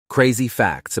Crazy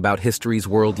Facts About History's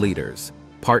World Leaders,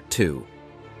 Part 2.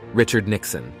 Richard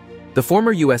Nixon. The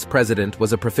former U.S. president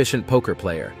was a proficient poker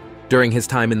player. During his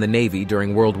time in the Navy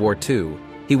during World War II,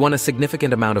 he won a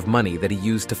significant amount of money that he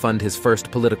used to fund his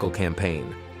first political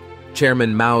campaign.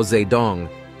 Chairman Mao Zedong,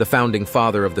 the founding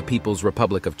father of the People's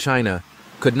Republic of China,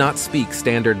 could not speak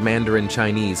standard Mandarin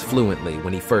Chinese fluently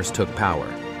when he first took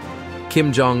power.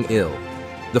 Kim Jong Il,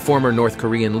 the former North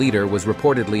Korean leader, was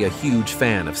reportedly a huge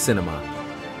fan of cinema.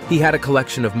 He had a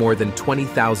collection of more than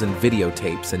 20,000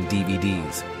 videotapes and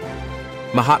DVDs.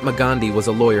 Mahatma Gandhi was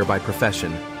a lawyer by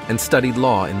profession and studied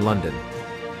law in London.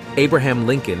 Abraham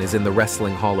Lincoln is in the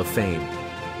Wrestling Hall of Fame.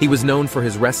 He was known for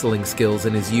his wrestling skills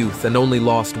in his youth and only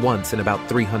lost once in about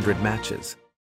 300 matches.